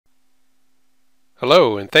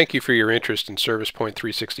Hello, and thank you for your interest in ServicePoint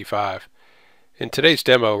 365. In today's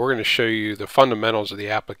demo, we're going to show you the fundamentals of the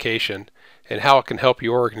application and how it can help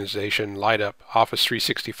your organization light up Office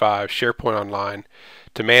 365 SharePoint Online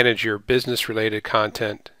to manage your business-related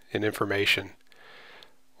content and information.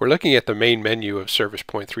 We're looking at the main menu of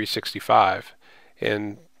ServicePoint 365,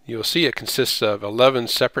 and you'll see it consists of 11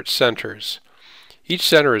 separate centers. Each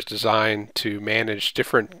center is designed to manage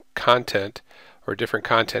different content or different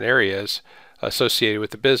content areas associated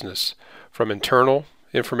with the business, from internal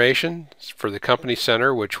information for the company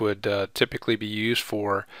center, which would typically be used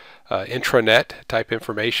for intranet type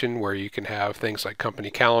information, where you can have things like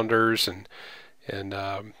company calendars and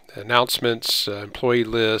announcements, employee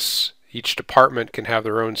lists. Each department can have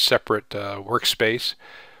their own separate workspace,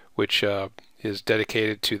 which is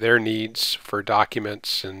dedicated to their needs for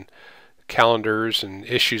documents and calendars and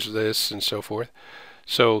issues lists and so forth.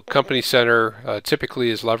 So Company Center typically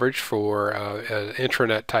is leveraged for an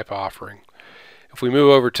intranet type offering. If we move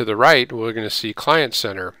over to the right, we're going to see Client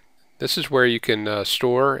Center. This is where you can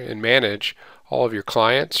store and manage all of your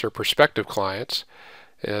clients or prospective clients,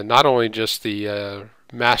 and not only just the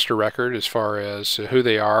master record as far as who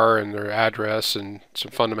they are and their address and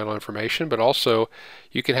some fundamental information, but also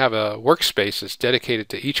you can have a workspace that's dedicated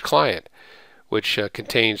to each client, which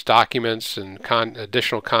contains documents and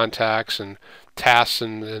additional contacts and tasks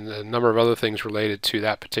and a number of other things related to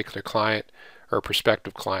that particular client or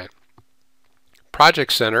prospective client.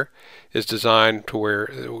 Project Center is designed to where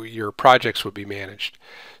your projects would be managed.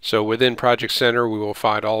 So within Project Center, we will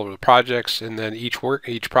find all of the projects, and then each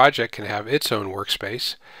project can have its own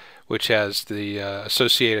workspace, which has the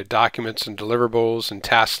associated documents and deliverables and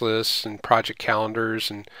task lists and project calendars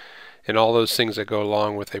and all those things that go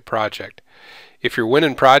along with a project. If you're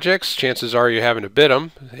winning projects, chances are you're having to bid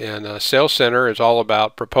them, and Sales Center is all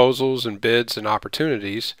about proposals and bids and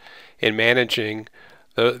opportunities and managing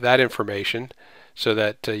that information so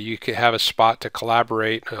that you can have a spot to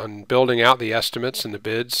collaborate on building out the estimates and the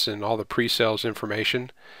bids and all the pre-sales information.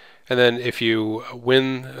 And then if you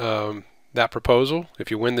win that proposal, if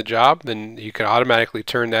you win the job, then you can automatically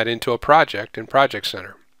turn that into a project in Project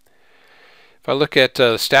Center. If I look at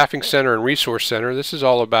Staffing Center and Resource Center, this is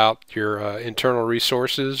all about your internal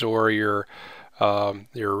resources or your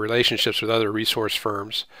relationships with other resource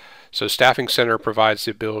firms. So Staffing Center provides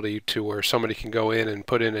the ability to where somebody can go in and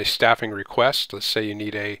put in a staffing request. Let's say you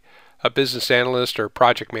need a business analyst or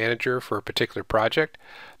project manager for a particular project.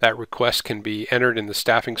 That request can be entered in the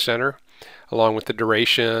Staffing Center, along with the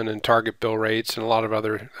duration and target bill rates and a lot of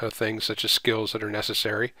other things such as skills that are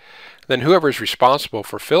necessary. Then whoever is responsible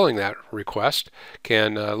for filling that request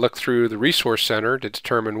can look through the Resource Center to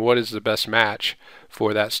determine what is the best match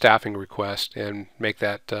for that staffing request and make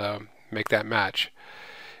that match.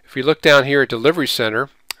 If you look down here at Delivery Center,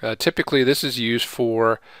 typically this is used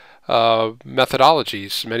for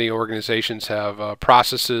methodologies. Many organizations have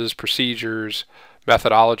processes, procedures,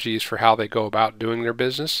 methodologies for how they go about doing their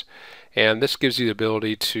business, and this gives you the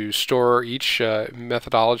ability to store each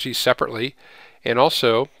methodology separately and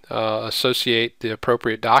also associate the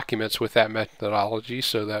appropriate documents with that methodology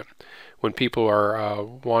so that when people are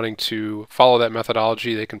wanting to follow that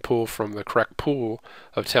methodology, they can pull from the correct pool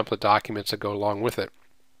of template documents that go along with it.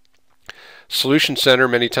 Solution Center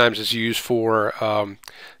many times is used for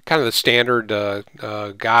kind of the standard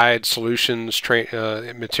guide solutions,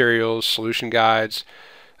 materials, solution guides,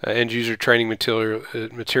 end user training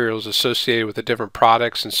materials associated with the different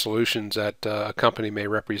products and solutions that a company may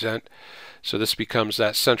represent. So this becomes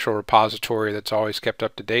that central repository that's always kept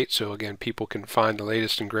up to date, so again people can find the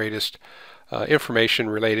latest and greatest information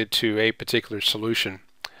related to a particular solution.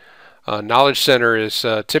 Knowledge Center is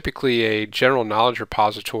typically a general knowledge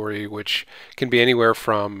repository, which can be anywhere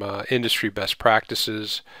from industry best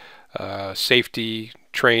practices, safety,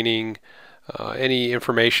 training, any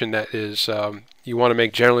information that is you want to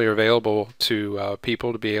make generally available to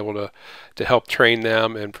people to be able to help train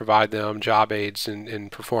them and provide them job aids in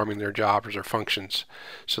performing their jobs or functions.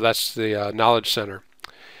 So that's the Knowledge Center.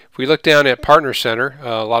 If we look down at Partner Center,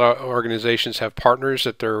 a lot of organizations have partners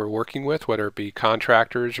that they're working with, whether it be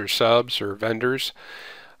contractors or subs or vendors,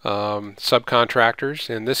 subcontractors,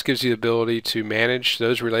 and this gives you the ability to manage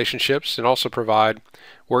those relationships and also provide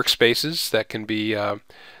workspaces that can be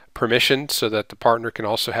permissioned so that the partner can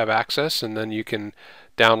also have access, and then you can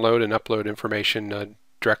download and upload information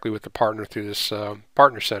directly with the partner through this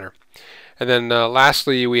Partner Center. And then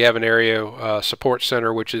lastly, we have an area Support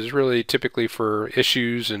Center, which is really typically for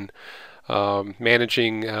issues and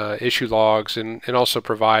managing issue logs and also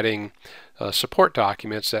providing support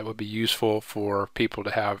documents that would be useful for people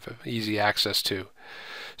to have easy access to.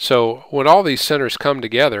 So when all these centers come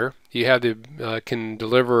together, you have can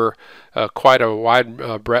deliver quite a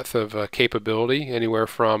wide breadth of capability, anywhere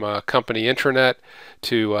from a company intranet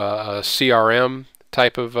to a CRM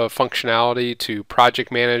type of functionality to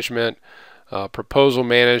project management, proposal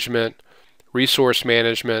management, resource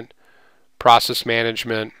management, process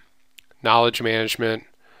management, knowledge management,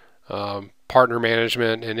 partner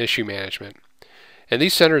management, and issue management. And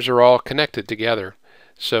these centers are all connected together.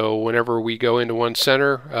 So whenever we go into one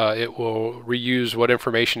center, it will reuse what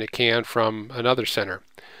information it can from another center.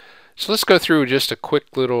 So let's go through just a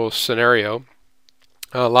quick little scenario.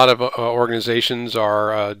 A lot of organizations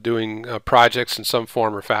are doing projects in some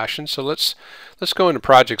form or fashion. So let's go into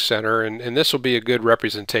Project Center, and this will be a good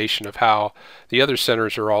representation of how the other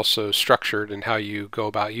centers are also structured and how you go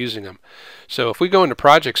about using them. So if we go into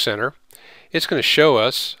Project Center, it's going to show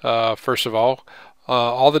us, first of all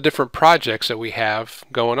the different projects that we have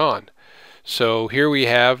going on. So here we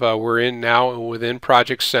have, we're now within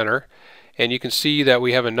Project Center, and you can see that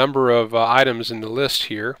we have a number of items in the list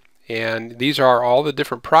here, and these are all the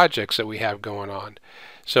different projects that we have going on.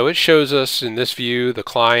 So it shows us in this view the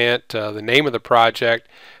client, the name of the project,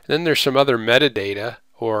 and then there's some other metadata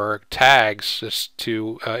or tags just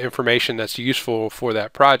to information that's useful for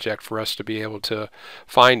that project for us to be able to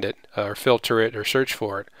find it or filter it or search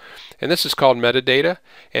for it. And this is called metadata,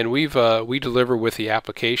 and we deliver with the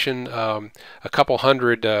application a couple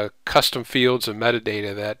hundred custom fields of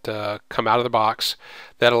metadata that come out of the box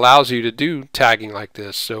that allows you to do tagging like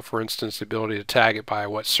this. So for instance, the ability to tag it by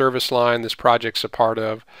what service line this project's a part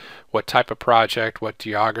of, what type of project, what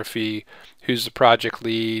geography, who's the project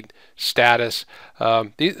lead, status.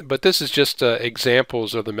 But this is just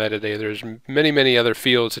examples of the metadata. There's many other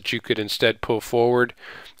fields that you could instead pull forward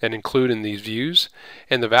and include in these views.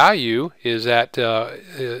 And the value is that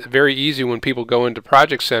very easy when people go into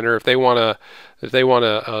Project Center, if they want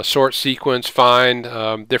to sort, sequence,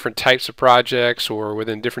 find different types of projects or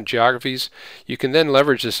within different geographies, you can then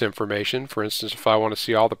leverage this information. For instance, if I want to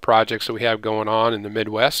see all the projects that we have going on in the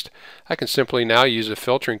Midwest, I can simply now use a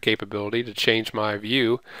filtering capability to change my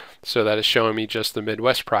view so that it's showing me just the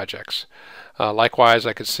Midwest projects. Likewise,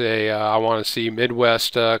 I could say I want to see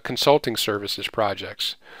Midwest consulting services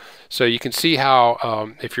projects. So you can see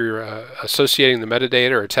how if you're associating the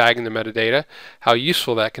metadata or tagging the metadata, how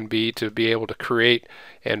useful that can be to be able to create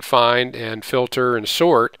and find and filter and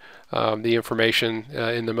sort the information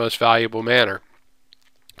in the most valuable manner.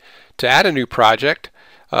 To add a new project,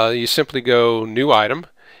 you simply go New Item,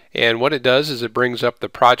 and what it does is it brings up the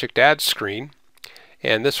Project Add screen.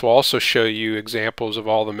 And this will also show you examples of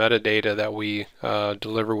all the metadata that we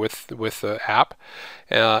deliver with the app,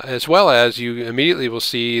 as well as you immediately will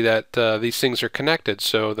see that these things are connected.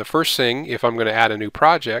 So the first thing, if I'm going to add a new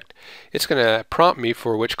project, it's going to prompt me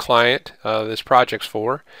for which client this project's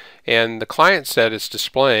for, and the clients that it's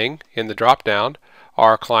displaying in the drop-down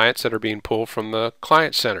are clients that are being pulled from the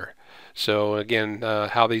Client Center. So again,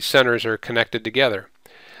 how these centers are connected together.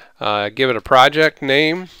 Give it a project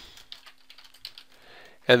name.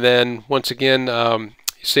 And then once again,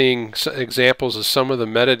 seeing examples of some of the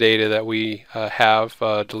metadata that we have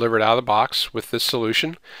delivered out of the box with this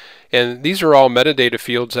solution. And these are all metadata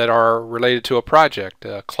fields that are related to a project.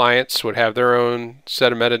 Clients would have their own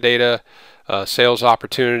set of metadata, sales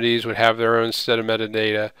opportunities would have their own set of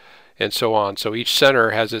metadata, and so on. So each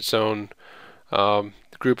center has its own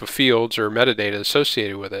group of fields or metadata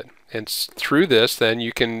associated with it. And through this, then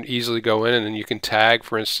you can easily go in and you can tag,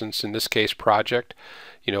 for instance, in this case, project.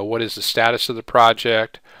 You know, what is the status of the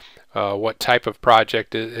project, what type of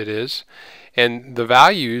project it is, and the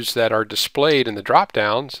values that are displayed in the drop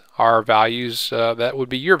downs are values that would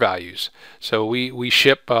be your values. So we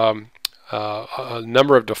ship a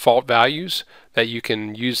number of default values that you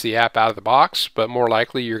can use the app out of the box, but more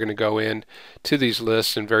likely you're going to go in to these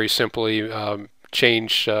lists and very simply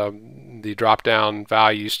change the drop-down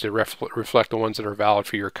values to reflect the ones that are valid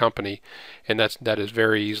for your company, and that is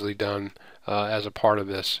very easily done as a part of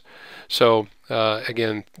this. So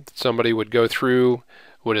again, somebody would go through,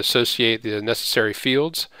 would associate the necessary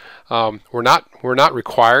fields. We're not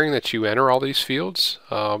requiring that you enter all these fields.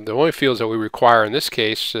 The only fields that we require in this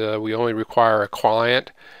case, we only require a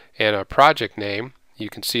client and a project name. You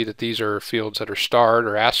can see that these are fields that are starred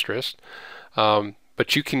or asterisked.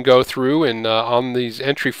 But you can go through and on these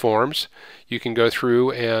entry forms, you can go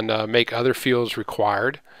through and make other fields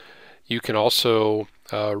required. You can also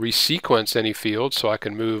resequence any field, so I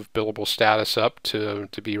can move billable status up to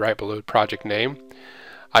be right below project name.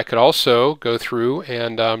 I could also go through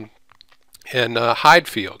and hide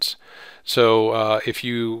fields. So if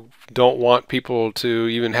you don't want people to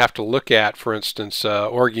even have to look at, for instance,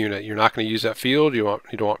 org unit, you're not going to use that field, you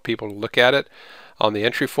don't want people to look at it on the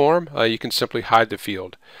entry form, you can simply hide the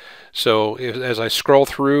field. So as I scroll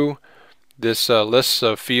through this list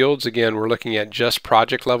of fields, again, we're looking at just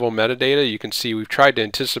project level metadata. You can see we've tried to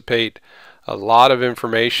anticipate a lot of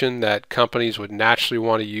information that companies would naturally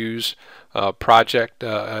want to use project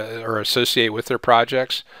or associate with their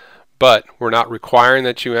projects, but we're not requiring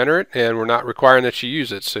that you enter it, and we're not requiring that you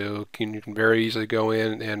use it. So you can very easily go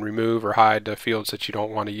in and remove or hide the fields that you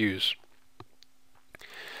don't want to use.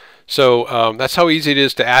 So that's how easy it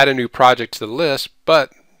is to add a new project to the list.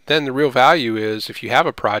 But then the real value is, if you have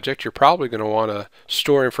a project, you're probably going to want to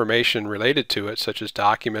store information related to it, such as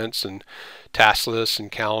documents and task lists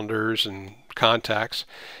and calendars and contacts.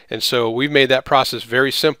 And so we've made that process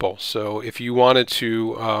very simple. So if you wanted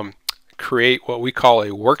to create what we call a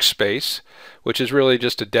workspace, which is really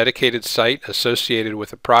just a dedicated site associated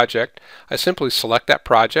with a project, I simply select that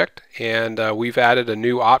project, and we've added a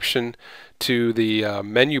new option to the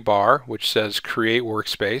menu bar which says Create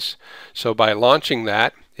Workspace. So by launching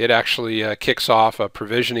that, it actually kicks off a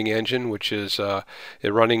provisioning engine, which is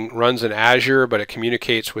it runs in Azure, but it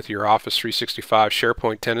communicates with your Office 365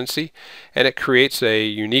 SharePoint tenancy, and it creates a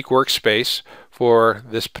unique workspace for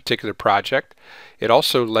this particular project. It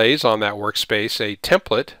also lays on that workspace a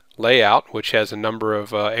template layout, which has a number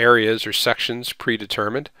of areas or sections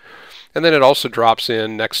predetermined, and then it also drops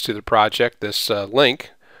in next to the project this link,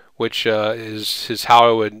 which is how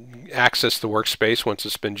I would access the workspace once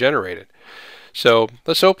it's been generated. So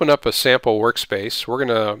let's open up a sample workspace.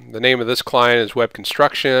 The name of this client is Web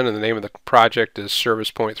Construction, and the name of the project is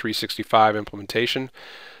ServicePoint365 Implementation.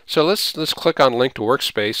 So let's click on Link to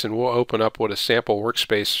Workspace, and we'll open up what a sample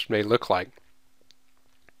workspace may look like.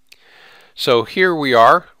 So here we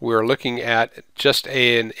are. We're looking at just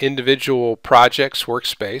an individual project's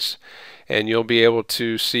workspace, and you'll be able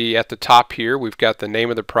to see at the top here we've got the name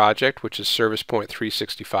of the project, which is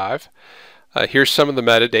ServicePoint365. Here's some of the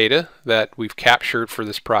metadata that we've captured for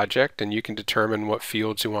this project, and you can determine what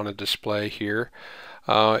fields you want to display here.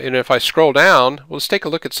 And if I scroll down, let's take a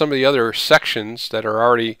look at some of the other sections that are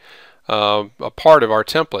already a part of our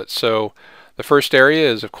template. So the first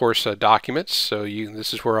area is, of course, documents. So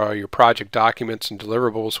this is where all your project documents and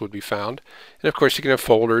deliverables would be found. And of course, you can have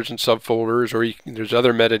folders and subfolders, or there's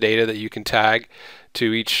other metadata that you can tag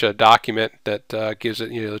to each document that gives it,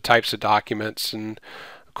 the types of documents, and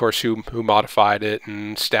of course who modified it,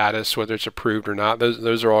 and status, whether it's approved or not.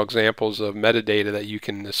 Those are all examples of metadata that you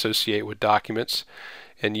can associate with documents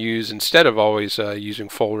and use instead of always using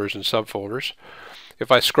folders and subfolders.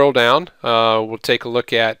 If I scroll down, we'll take a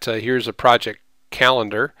look at, here's a project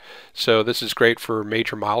calendar. So this is great for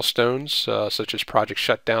major milestones, such as project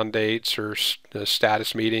shutdown dates or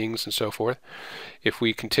status meetings and so forth. If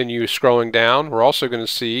we continue scrolling down, we're also going to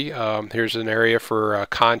see here's an area for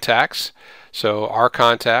contacts. So our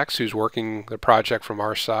contacts, who's working the project from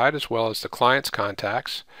our side, as well as the client's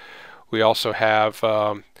contacts. We also have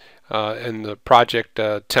in the project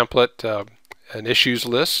template an issues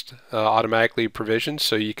list automatically provisioned,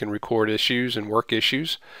 so you can record issues and work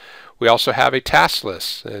issues. We also have a task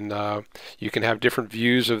list, and you can have different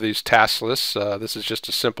views of these task lists. This is just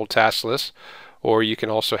a simple task list, or you can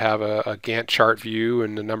also have a Gantt chart view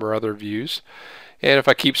and a number of other views. And if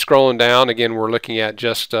I keep scrolling down, again, we're looking at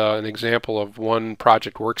just an example of one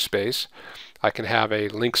project workspace. I can have a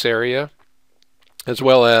links area, as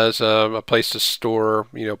well as a place to store,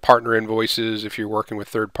 partner invoices if you're working with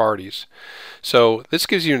third parties. So this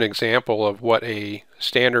gives you an example of what a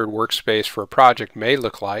standard workspace for a project may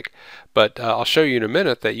look like, but I'll show you in a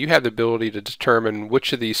minute that you have the ability to determine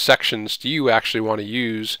which of these sections do you actually want to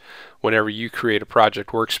use whenever you create a project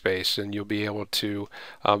workspace, and you'll be able to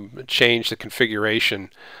change the configuration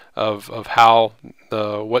of how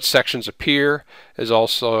what sections appear, as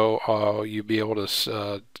also you'll be able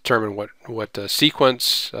to determine what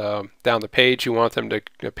sequence down the page you want them to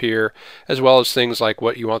appear, as well as things like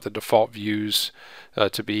what you want the default views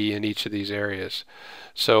to be in each of these areas.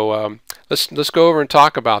 So let's go over and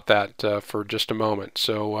talk about that for just a moment.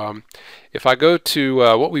 So if I go to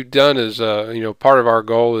what we've done is part of our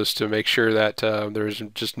goal is to make sure that there's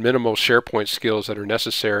just minimal SharePoint skills that are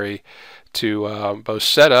necessary to both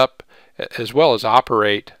set up as well as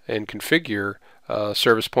operate and configure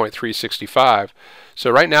ServicePoint 365.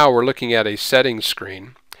 So right now we're looking at a settings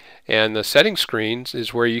screen, and the settings screens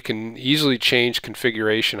is where you can easily change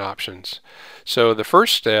configuration options. So the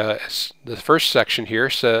first section here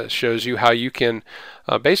shows you how you can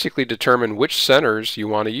basically determine which centers you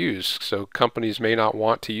want to use. So companies may not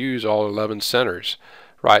want to use all 11 centers.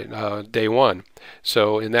 day one.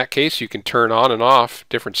 So in that case, you can turn on and off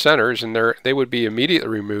different centers, and they would be immediately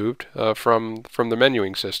removed from the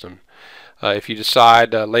menuing system. If you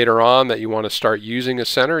decide later on that you want to start using a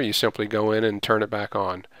center, you simply go in and turn it back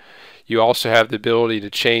on. You also have the ability to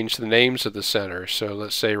change the names of the center. So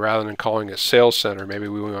let's say rather than calling it Sales Center, maybe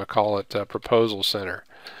we want to call it Proposal Center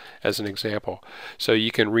as an example. So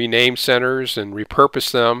you can rename centers and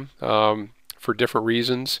repurpose them for different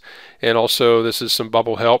reasons. And also this is some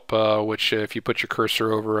bubble help, which if you put your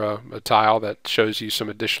cursor over a tile, that shows you some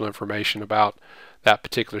additional information about that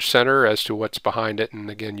particular center as to what's behind it. And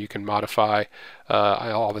again, you can modify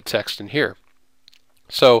all the text in here.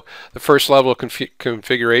 So the first level of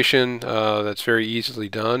configuration that's very easily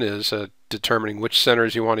done is determining which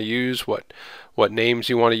centers you want to use, what names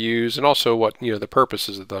you want to use, and also what the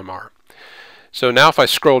purposes of them are. So now if I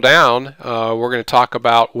scroll down, we're going to talk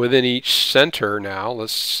about within each center now.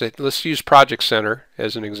 Let's use Project Center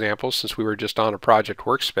as an example, since we were just on a project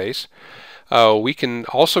workspace. We can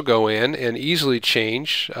also go in and easily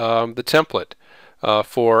change the template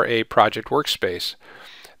for a project workspace.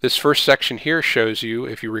 This first section here shows you,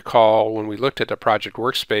 if you recall, when we looked at the project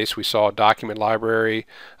workspace, we saw a document library,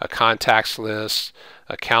 a contacts list,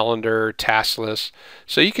 a calendar, task list.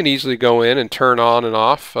 So you can easily go in and turn on and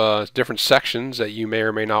off different sections that you may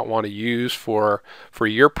or may not want to use for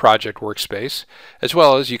your project workspace, as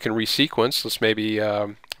well as you can resequence. Let's maybe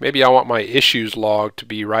I want my issues log to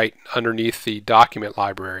be right underneath the document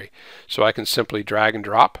library. So I can simply drag and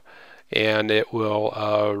drop, and it will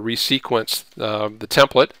resequence the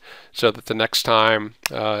template so that the next time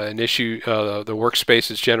an issue, the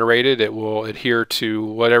workspace is generated, it will adhere to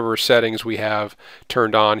whatever settings we have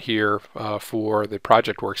turned on here for the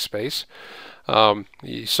project workspace.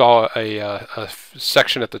 You saw a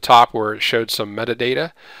section at the top where it showed some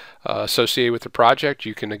metadata associated with the project.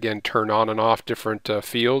 You can again turn on and off different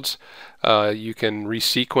fields. You can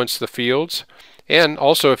resequence the fields. And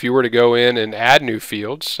also, if you were to go in and add new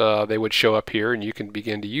fields, they would show up here and you can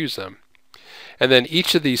begin to use them. And then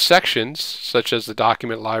each of these sections, such as the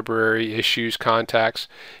document library, issues, contacts,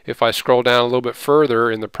 if I scroll down a little bit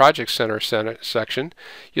further in the Project Center section,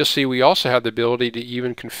 you'll see we also have the ability to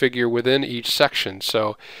even configure within each section.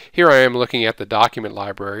 So here I am looking at the document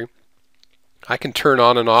library. I can turn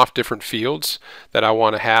on and off different fields that I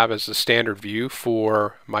want to have as the standard view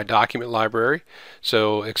for my document library.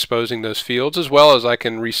 So exposing those fields, as well as I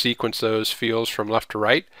can resequence those fields from left to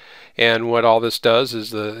right. And what all this does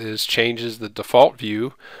is changes the default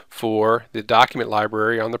view for the document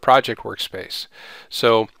library on the project workspace.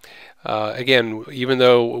 So again, even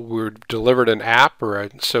though we're delivered an app, or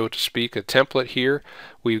so to speak, a template here,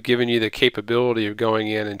 we've given you the capability of going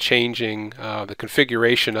in and changing the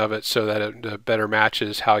configuration of it so that it better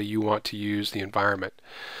matches how you want to use the environment.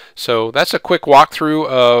 So that's a quick walkthrough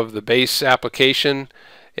of the base application,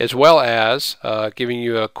 as well as giving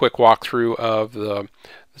you a quick walkthrough of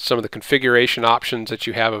some of the configuration options that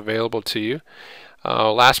you have available to you.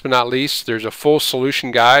 Last but not least, there's a full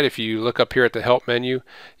solution guide. If you look up here at the help menu,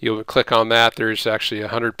 you'll click on that. There's actually a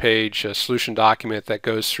 100-page solution document that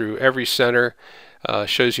goes through every center,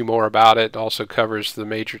 shows you more about it, also covers the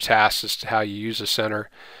major tasks as to how you use a center.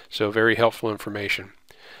 So very helpful information.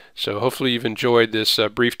 So hopefully you've enjoyed this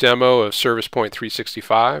brief demo of ServicePoint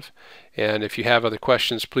 365. And if you have other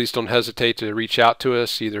questions, please don't hesitate to reach out to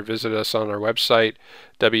us. Either visit us on our website,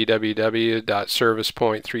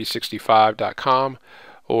 www.servicepoint365.com,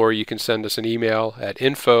 or you can send us an email at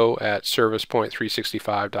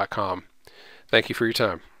info@servicepoint365.com. Thank you for your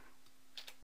time.